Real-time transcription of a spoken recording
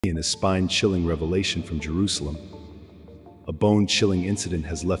In a spine-chilling revelation from Jerusalem, a bone-chilling incident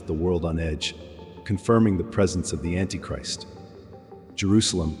has left the world on edge, confirming the presence of the Antichrist.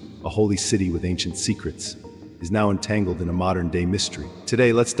 Jerusalem, a holy city with ancient secrets, is now entangled in a modern-day mystery.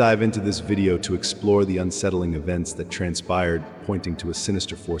 Today, let's dive into this video to explore the unsettling events that transpired, pointing to a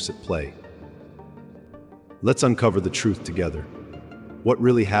sinister force at play. Let's uncover the truth together. What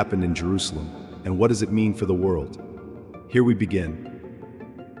really happened in Jerusalem, and what does it mean for the world? Here we begin.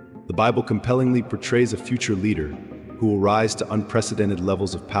 The Bible compellingly portrays a future leader who will rise to unprecedented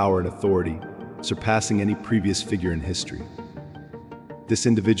levels of power and authority, surpassing any previous figure in history. This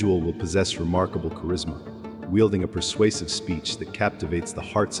individual will possess remarkable charisma, wielding a persuasive speech that captivates the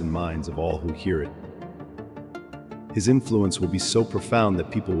hearts and minds of all who hear it. His influence will be so profound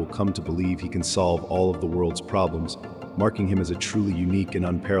that people will come to believe he can solve all of the world's problems, marking him as a truly unique and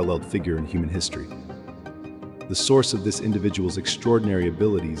unparalleled figure in human history. The source of this individual's extraordinary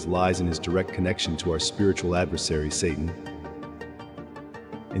abilities lies in his direct connection to our spiritual adversary, Satan.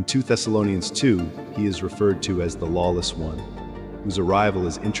 In 2 Thessalonians 2, he is referred to as the lawless one, whose arrival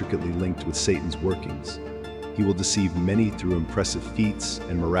is intricately linked with Satan's workings. He will deceive many through impressive feats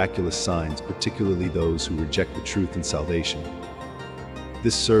and miraculous signs, particularly those who reject the truth and salvation.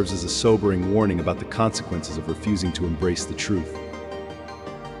 This serves as a sobering warning about the consequences of refusing to embrace the truth.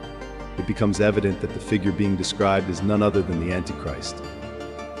 It becomes evident that the figure being described is none other than the Antichrist.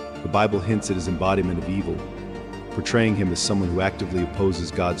 The Bible hints at his embodiment of evil, portraying him as someone who actively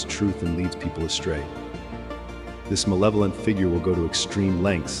opposes God's truth and leads people astray. This malevolent figure will go to extreme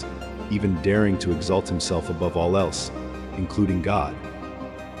lengths, even daring to exalt himself above all else, including God.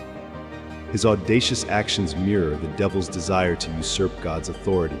 His audacious actions mirror the devil's desire to usurp God's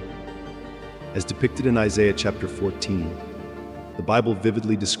authority. As depicted in Isaiah chapter 14, the Bible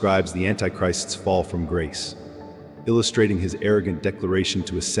vividly describes the Antichrist's fall from grace, illustrating his arrogant declaration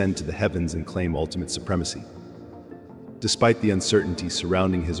to ascend to the heavens and claim ultimate supremacy. Despite the uncertainty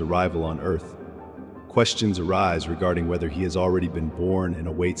surrounding his arrival on earth, questions arise regarding whether he has already been born and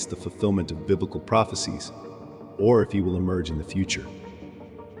awaits the fulfillment of biblical prophecies, or if he will emerge in the future,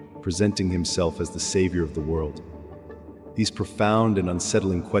 presenting himself as the savior of the world. These profound and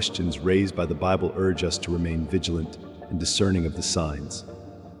unsettling questions raised by the Bible urge us to remain vigilant and discerning of the signs.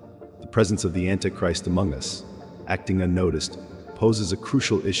 The presence of the Antichrist among us, acting unnoticed, poses a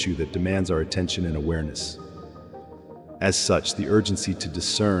crucial issue that demands our attention and awareness. As such, the urgency to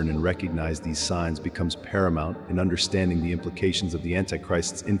discern and recognize these signs becomes paramount in understanding the implications of the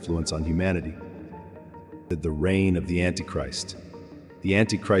Antichrist's influence on humanity. The reign of the Antichrist. The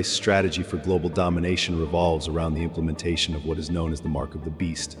Antichrist's strategy for global domination revolves around the implementation of what is known as the mark of the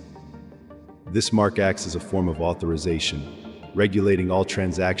beast. This mark acts as a form of authorization, regulating all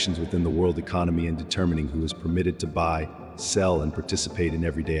transactions within the world economy and determining who is permitted to buy, sell, and participate in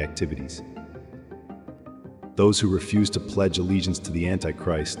everyday activities. Those who refuse to pledge allegiance to the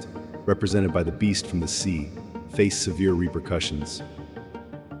Antichrist, represented by the beast from the sea, face severe repercussions.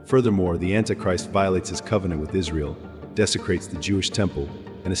 Furthermore, the Antichrist violates his covenant with Israel, desecrates the Jewish temple,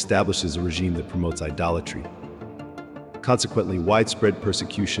 and establishes a regime that promotes idolatry. Consequently, widespread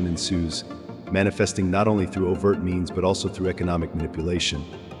persecution ensues, manifesting not only through overt means but also through economic manipulation,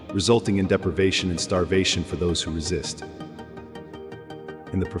 resulting in deprivation and starvation for those who resist.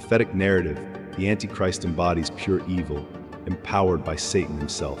 In the prophetic narrative, the Antichrist embodies pure evil, empowered by Satan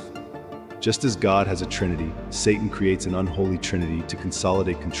himself. Just as God has a trinity, Satan creates an unholy trinity to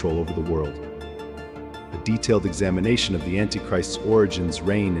consolidate control over the world. A detailed examination of the Antichrist's origins,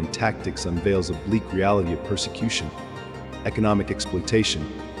 reign, and tactics unveils a bleak reality of persecution, economic exploitation,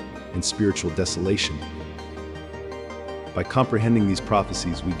 and spiritual desolation. By comprehending these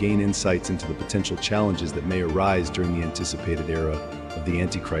prophecies, we gain insights into the potential challenges that may arise during the anticipated era of the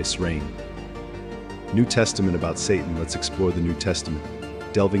Antichrist's reign. New Testament about Satan. Let's explore the New Testament,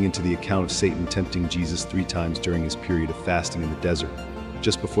 delving into the account of Satan tempting Jesus 3 times during his period of fasting in the desert,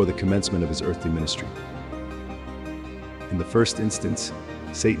 just before the commencement of his earthly ministry. In the first instance,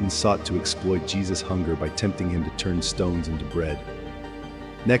 Satan sought to exploit Jesus' hunger by tempting him to turn stones into bread.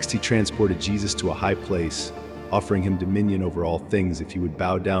 Next, he transported Jesus to a high place, offering him dominion over all things if he would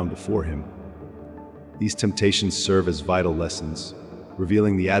bow down before him. These temptations serve as vital lessons,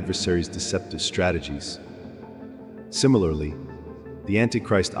 revealing the adversary's deceptive strategies. Similarly, the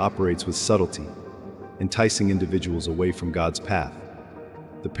Antichrist operates with subtlety, enticing individuals away from God's path.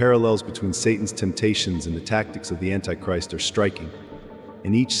 The parallels between Satan's temptations and the tactics of the Antichrist are striking.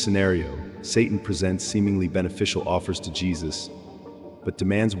 In each scenario, Satan presents seemingly beneficial offers to Jesus, but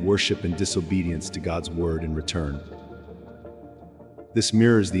demands worship and disobedience to God's word in return. This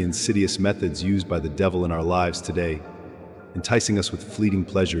mirrors the insidious methods used by the devil in our lives today, enticing us with fleeting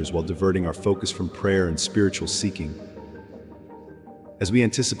pleasures while diverting our focus from prayer and spiritual seeking. As we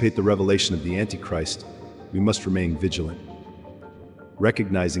anticipate the revelation of the Antichrist, we must remain vigilant,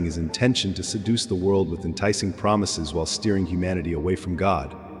 recognizing his intention to seduce the world with enticing promises while steering humanity away from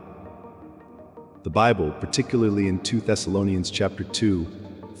God. The Bible, particularly in 2 Thessalonians chapter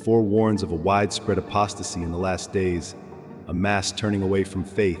 2, forewarns of a widespread apostasy in the last days, a mass turning away from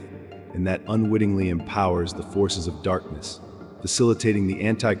faith, and that unwittingly empowers the forces of darkness, facilitating the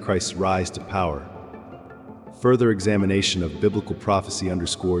Antichrist's rise to power. Further examination of biblical prophecy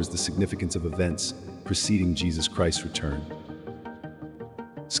underscores the significance of events preceding Jesus Christ's return.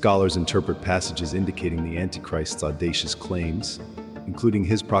 Scholars interpret passages indicating the Antichrist's audacious claims, including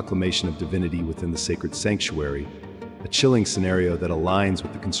his proclamation of divinity within the sacred sanctuary, a chilling scenario that aligns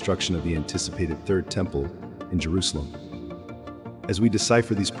with the construction of the anticipated Third Temple in Jerusalem. As we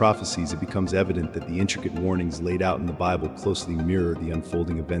decipher these prophecies, it becomes evident that the intricate warnings laid out in the Bible closely mirror the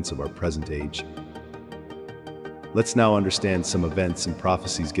unfolding events of our present age. Let's now understand some events and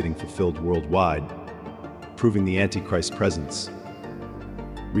prophecies getting fulfilled worldwide, proving the Antichrist's presence.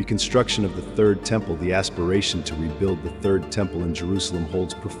 Reconstruction of the Third Temple. The aspiration to rebuild the Third Temple in Jerusalem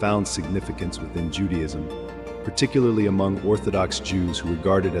holds profound significance within Judaism, particularly among Orthodox Jews who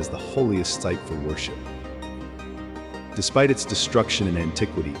regard it as the holiest site for worship. Despite its destruction in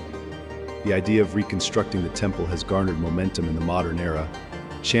antiquity, the idea of reconstructing the temple has garnered momentum in the modern era,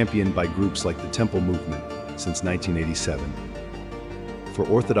 championed by groups like the Temple Movement since 1987. For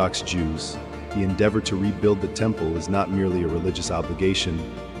Orthodox Jews, the endeavor to rebuild the temple is not merely a religious obligation,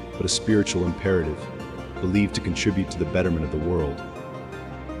 but a spiritual imperative, believed to contribute to the betterment of the world.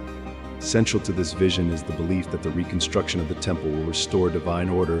 Central to this vision is the belief that the reconstruction of the temple will restore divine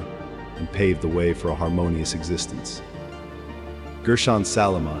order and pave the way for a harmonious existence. Gershon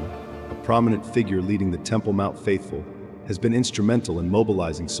Salomon, a prominent figure leading the Temple Mount Faithful, has been instrumental in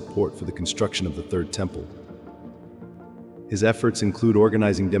mobilizing support for the construction of the Third Temple. His efforts include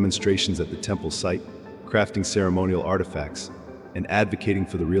organizing demonstrations at the temple site, crafting ceremonial artifacts, and advocating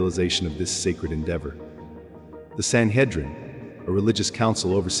for the realization of this sacred endeavor. The Sanhedrin, a religious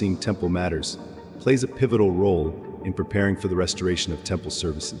council overseeing temple matters, plays a pivotal role in preparing for the restoration of temple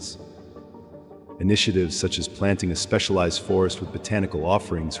services. Initiatives such as planting a specialized forest with botanical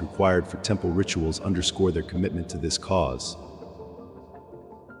offerings required for temple rituals underscore their commitment to this cause.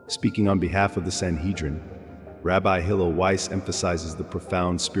 Speaking on behalf of the Sanhedrin, Rabbi Hillel Weiss emphasizes the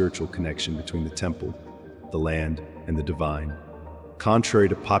profound spiritual connection between the temple, the land, and the divine. Contrary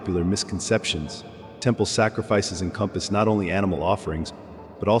to popular misconceptions, temple sacrifices encompass not only animal offerings,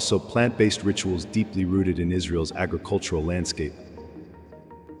 but also plant-based rituals deeply rooted in Israel's agricultural landscape.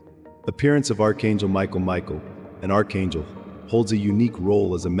 Appearance of Archangel Michael, an archangel, holds a unique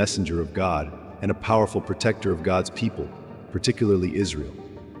role as a messenger of God and a powerful protector of God's people, particularly Israel.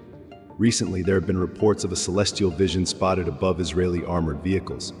 Recently, there have been reports of a celestial vision spotted above Israeli armored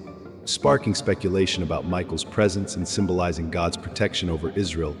vehicles, sparking speculation about Michael's presence and symbolizing God's protection over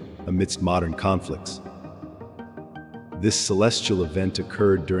Israel amidst modern conflicts. This celestial event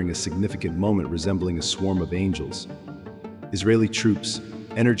occurred during a significant moment resembling a swarm of angels. Israeli troops,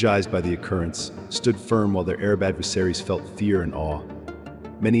 energized by the occurrence, stood firm while their Arab adversaries felt fear and awe.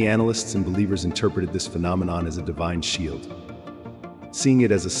 Many analysts and believers interpreted this phenomenon as a divine shield, seeing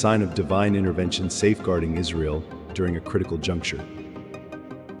it as a sign of divine intervention safeguarding Israel during a critical juncture.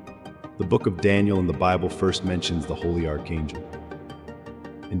 The book of Daniel in the Bible first mentions the holy archangel.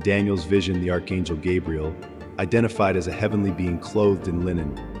 In Daniel's vision, the archangel Gabriel, identified as a heavenly being clothed in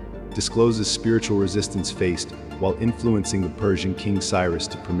linen, discloses spiritual resistance faced while influencing the Persian king Cyrus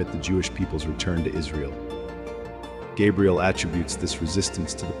to permit the Jewish people's return to Israel. Gabriel attributes this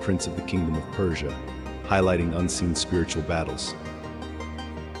resistance to the prince of the kingdom of Persia, highlighting unseen spiritual battles.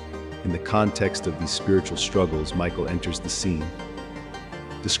 In the context of these spiritual struggles, Michael enters the scene.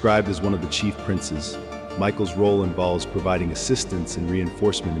 Described as one of the chief princes, Michael's role involves providing assistance and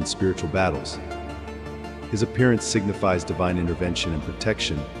reinforcement in spiritual battles. His appearance signifies divine intervention and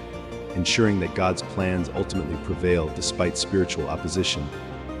protection, ensuring that God's plans ultimately prevail despite spiritual opposition.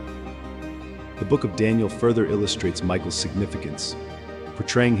 The book of Daniel further illustrates Michael's significance,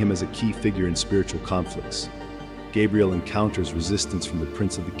 portraying him as a key figure in spiritual conflicts. Gabriel encounters resistance from the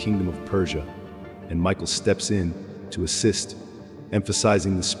prince of the kingdom of Persia, and Michael steps in to assist,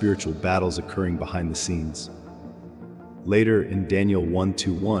 emphasizing the spiritual battles occurring behind the scenes. Later in Daniel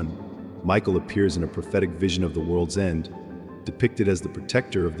 1:1, Michael appears in a prophetic vision of the world's end, depicted as the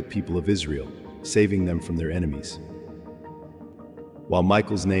protector of the people of Israel, saving them from their enemies. While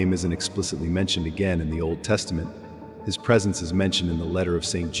Michael's name isn't explicitly mentioned again in the Old Testament, his presence is mentioned in the letter of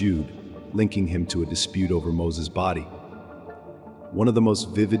St. Jude, linking him to a dispute over Moses' body. One of the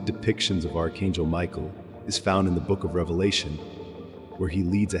most vivid depictions of Archangel Michael is found in the book of Revelation, where he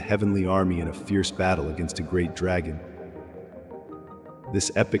leads a heavenly army in a fierce battle against a great dragon. This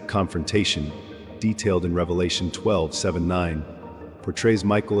epic confrontation, detailed in Revelation 12:7-9, portrays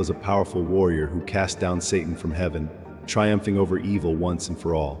Michael as a powerful warrior who cast down Satan from heaven, triumphing over evil once and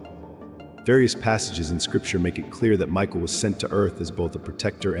for all. Various passages in Scripture make it clear that Michael was sent to earth as both a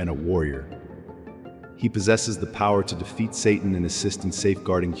protector and a warrior. He possesses the power to defeat Satan and assist in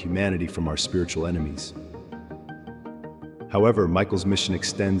safeguarding humanity from our spiritual enemies. However, Michael's mission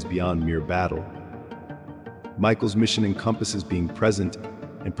extends beyond mere battle. Michael's mission encompasses being present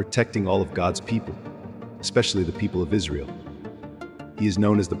and protecting all of God's people, especially the people of Israel. He is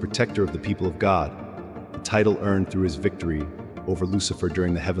known as the protector of the people of God, a title earned through his victory over Lucifer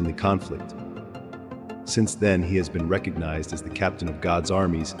during the heavenly conflict. Since then, he has been recognized as the captain of God's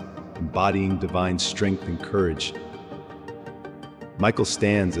armies, embodying divine strength and courage. Michael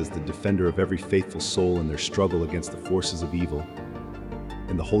stands as the defender of every faithful soul in their struggle against the forces of evil.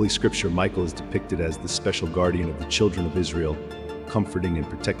 In the Holy Scripture, Michael is depicted as the special guardian of the children of Israel, comforting and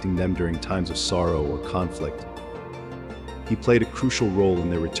protecting them during times of sorrow or conflict. He played a crucial role in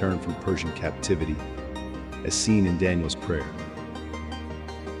their return from Persian captivity, as seen in Daniel's prayer,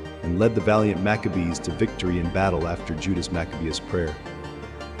 and led the valiant Maccabees to victory in battle after Judas Maccabeus' prayer.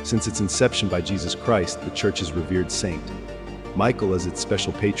 Since its inception by Jesus Christ, the Church's revered saint, Michael as its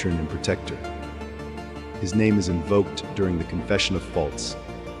special patron and protector. His name is invoked during the confession of faults,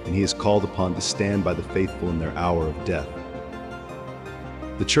 and he is called upon to stand by the faithful in their hour of death.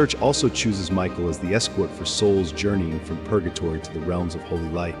 The Church also chooses Michael as the escort for souls journeying from purgatory to the realms of holy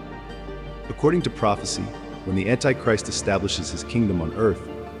light. According to prophecy, when the Antichrist establishes his kingdom on earth,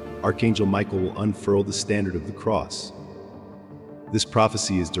 Archangel Michael will unfurl the standard of the cross. This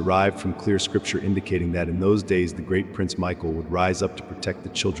prophecy is derived from clear scripture indicating that in those days the great Prince Michael would rise up to protect the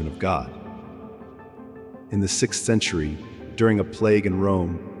children of God. In the 6th century, during a plague in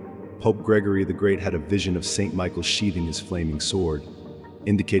Rome, Pope Gregory the Great had a vision of Saint Michael sheathing his flaming sword,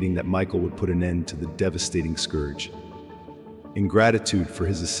 indicating that Michael would put an end to the devastating scourge. In gratitude for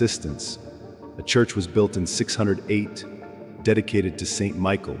his assistance, a church was built in 608, dedicated to Saint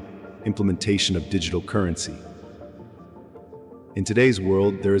Michael, implementation of digital currency. In today's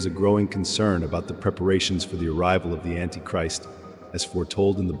world, there is a growing concern about the preparations for the arrival of the Antichrist, as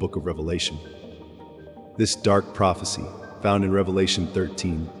foretold in the book of Revelation. This dark prophecy, found in Revelation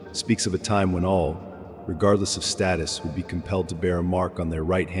 13, speaks of a time when all, regardless of status, would be compelled to bear a mark on their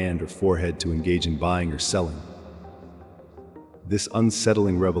right hand or forehead to engage in buying or selling. This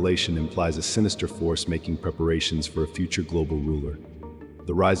unsettling revelation implies a sinister force making preparations for a future global ruler.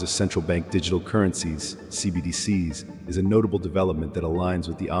 The rise of central bank digital currencies, CBDCs, is a notable development that aligns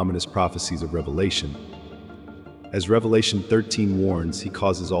with the ominous prophecies of Revelation. As Revelation 13 warns, he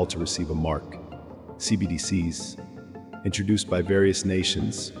causes all to receive a mark. CBDCs, introduced by various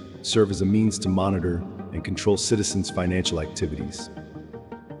nations, serve as a means to monitor and control citizens' financial activities.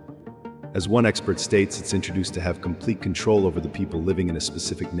 As one expert states, it's introduced to have complete control over the people living in a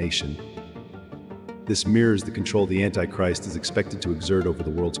specific nation. This mirrors the control the Antichrist is expected to exert over the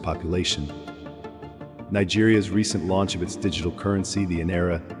world's population. Nigeria's recent launch of its digital currency, the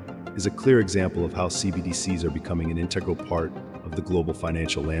Naira, is a clear example of how CBDCs are becoming an integral part of the global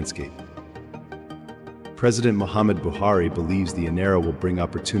financial landscape. President Muhammad Buhari believes the Naira will bring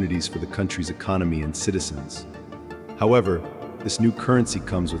opportunities for the country's economy and citizens. However, this new currency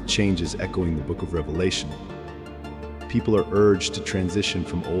comes with changes echoing the book of Revelation. People are urged to transition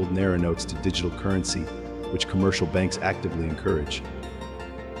from old Naira notes to digital currency, which commercial banks actively encourage.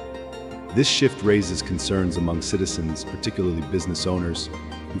 This shift raises concerns among citizens, particularly business owners,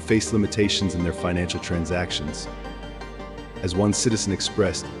 who face limitations in their financial transactions. As one citizen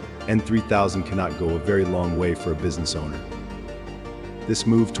expressed, N3000 cannot go a very long way for a business owner. This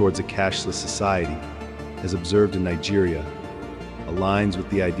move towards a cashless society, as observed in Nigeria, aligns with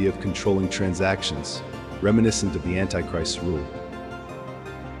the idea of controlling transactions, reminiscent of the Antichrist's rule.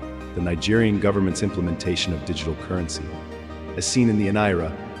 The Nigerian government's implementation of digital currency, as seen in the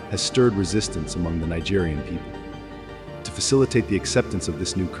Naira, has stirred resistance among the Nigerian people. To facilitate the acceptance of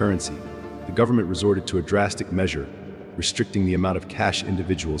this new currency, the government resorted to a drastic measure, restricting the amount of cash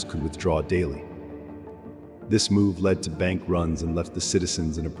individuals could withdraw daily. This move led to bank runs and left the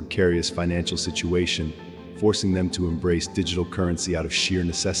citizens in a precarious financial situation, forcing them to embrace digital currency out of sheer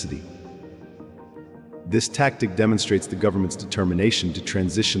necessity. This tactic demonstrates the government's determination to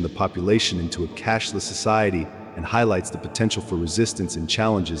transition the population into a cashless society and highlights the potential for resistance and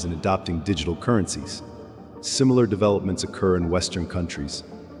challenges in adopting digital currencies. Similar developments occur in Western countries,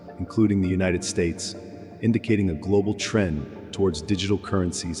 including the United States, indicating a global trend towards digital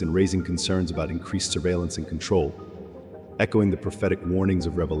currencies and raising concerns about increased surveillance and control, echoing the prophetic warnings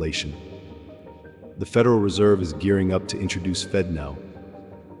of Revelation. The Federal Reserve is gearing up to introduce FedNow,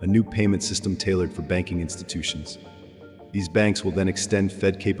 a new payment system tailored for banking institutions. These banks will then extend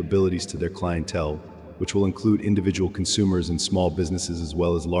Fed capabilities to their clientele, which will include individual consumers and small businesses as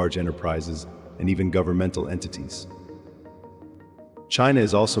well as large enterprises and even governmental entities. China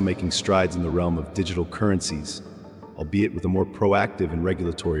is also making strides in the realm of digital currencies, albeit with a more proactive and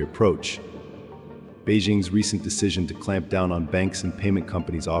regulatory approach. Beijing's recent decision to clamp down on banks and payment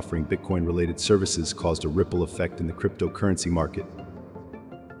companies offering Bitcoin-related services caused a ripple effect in the cryptocurrency market.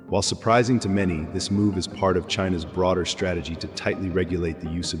 While surprising to many, this move is part of China's broader strategy to tightly regulate the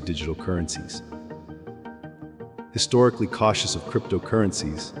use of digital currencies. Historically cautious of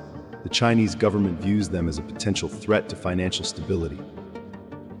cryptocurrencies, the Chinese government views them as a potential threat to financial stability.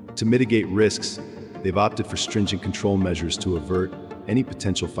 To mitigate risks, they've opted for stringent control measures to avert any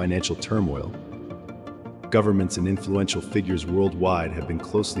potential financial turmoil. Governments and influential figures worldwide have been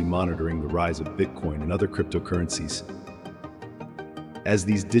closely monitoring the rise of Bitcoin and other cryptocurrencies. As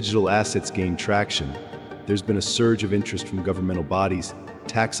these digital assets gain traction, there's been a surge of interest from governmental bodies,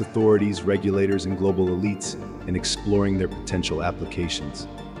 tax authorities, regulators, and global elites in exploring their potential applications.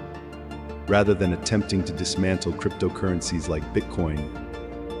 Rather than attempting to dismantle cryptocurrencies like Bitcoin,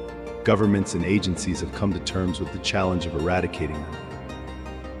 governments and agencies have come to terms with the challenge of eradicating them.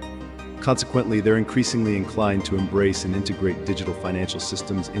 Consequently, they're increasingly inclined to embrace and integrate digital financial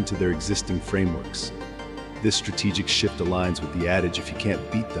systems into their existing frameworks. This strategic shift aligns with the adage, if you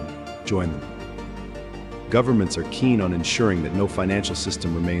can't beat them, join them. Governments are keen on ensuring that no financial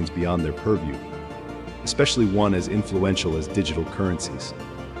system remains beyond their purview, especially one as influential as digital currencies.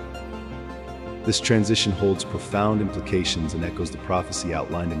 This transition holds profound implications and echoes the prophecy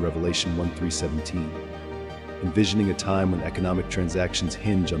outlined in Revelation 1:17, envisioning a time when economic transactions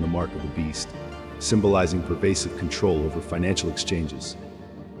hinge on the mark of the beast, symbolizing pervasive control over financial exchanges.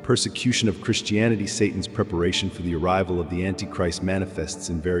 Persecution of Christianity. Satan's preparation for the arrival of the Antichrist manifests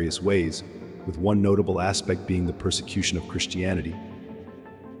in various ways, with one notable aspect being the persecution of Christianity.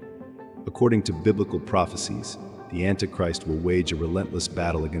 According to biblical prophecies, the Antichrist will wage a relentless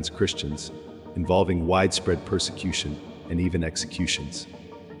battle against Christians, involving widespread persecution and even executions.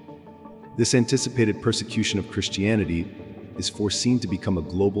 This anticipated persecution of Christianity is foreseen to become a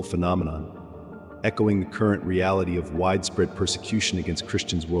global phenomenon, echoing the current reality of widespread persecution against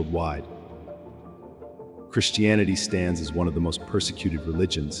Christians worldwide. Christianity stands as one of the most persecuted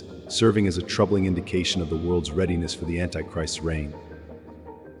religions, serving as a troubling indication of the world's readiness for the Antichrist's reign.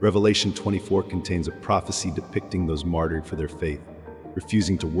 Revelation 24 contains a prophecy depicting those martyred for their faith,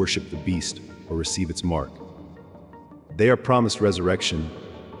 refusing to worship the beast or receive its mark. They are promised resurrection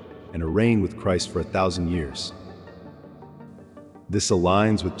and a reign with Christ for 1,000 years. This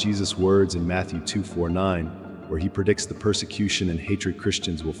aligns with Jesus' words in Matthew 2:4-9, where he predicts the persecution and hatred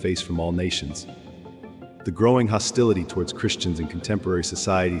Christians will face from all nations. The growing hostility towards Christians in contemporary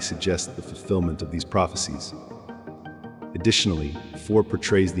society suggests the fulfillment of these prophecies. Additionally, 4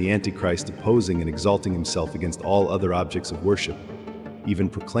 portrays the Antichrist opposing and exalting himself against all other objects of worship, even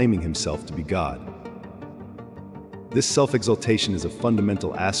proclaiming himself to be God. This self-exaltation is a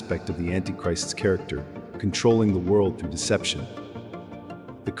fundamental aspect of the Antichrist's character, controlling the world through deception.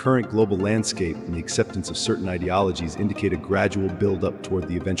 The current global landscape and the acceptance of certain ideologies indicate a gradual build-up toward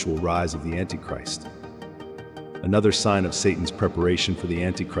the eventual rise of the Antichrist. Another sign of Satan's preparation for the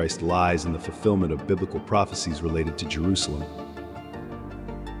Antichrist lies in the fulfillment of biblical prophecies related to Jerusalem.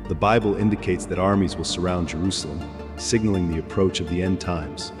 The Bible indicates that armies will surround Jerusalem, signaling the approach of the end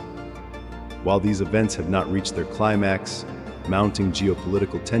times. While these events have not reached their climax, mounting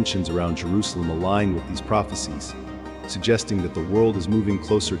geopolitical tensions around Jerusalem align with these prophecies, suggesting that the world is moving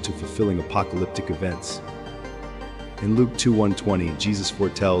closer to fulfilling apocalyptic events. In Luke 2:1-20, Jesus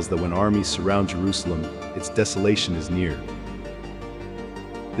foretells that when armies surround Jerusalem, its desolation is near.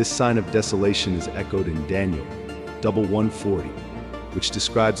 This sign of desolation is echoed in Daniel 1:40, which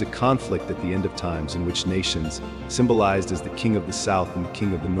describes a conflict at the end of times in which nations, symbolized as the king of the south and the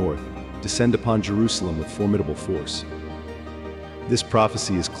king of the north, descend upon Jerusalem with formidable force. This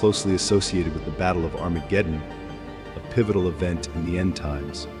prophecy is closely associated with the Battle of Armageddon, a pivotal event in the end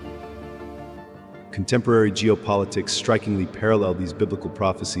times. Contemporary geopolitics strikingly parallel these biblical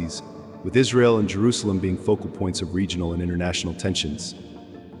prophecies, with Israel and Jerusalem being focal points of regional and international tensions.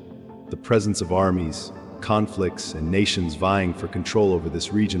 The presence of armies, conflicts, and nations vying for control over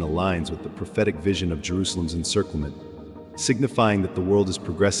this region aligns with the prophetic vision of Jerusalem's encirclement, signifying that the world is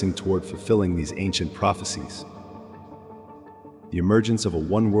progressing toward fulfilling these ancient prophecies. The emergence of a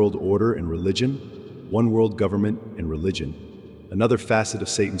one-world order and religion, one-world government and religion, Another facet of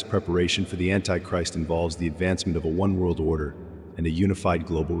Satan's preparation for the Antichrist involves the advancement of a one-world order and a unified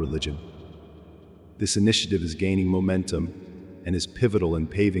global religion. This initiative is gaining momentum and is pivotal in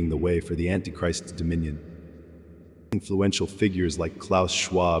paving the way for the Antichrist's dominion. Influential figures like Klaus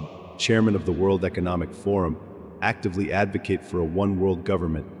Schwab, chairman of the World Economic Forum, actively advocate for a one-world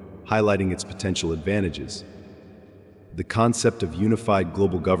government, highlighting its potential advantages. The concept of unified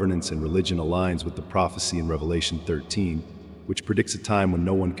global governance and religion aligns with the prophecy in Revelation 13, which predicts a time when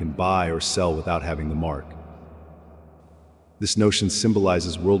no one can buy or sell without having the mark. This notion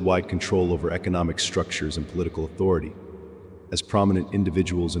symbolizes worldwide control over economic structures and political authority. As prominent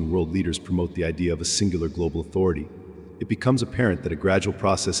individuals and world leaders promote the idea of a singular global authority, it becomes apparent that a gradual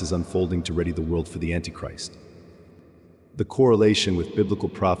process is unfolding to ready the world for the Antichrist. The correlation with biblical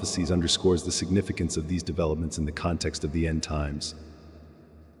prophecies underscores the significance of these developments in the context of the end times.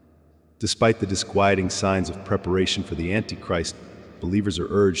 Despite the disquieting signs of preparation for the Antichrist, believers are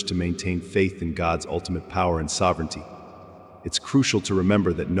urged to maintain faith in God's ultimate power and sovereignty. It's crucial to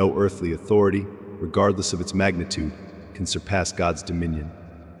remember that no earthly authority, regardless of its magnitude, can surpass God's dominion.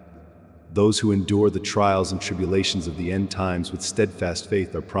 Those who endure the trials and tribulations of the end times with steadfast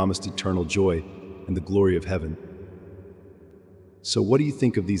faith are promised eternal joy and the glory of heaven. So what do you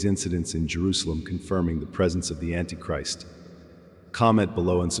think of these incidents in Jerusalem confirming the presence of the Antichrist? Comment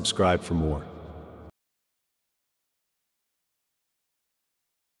below and subscribe for more.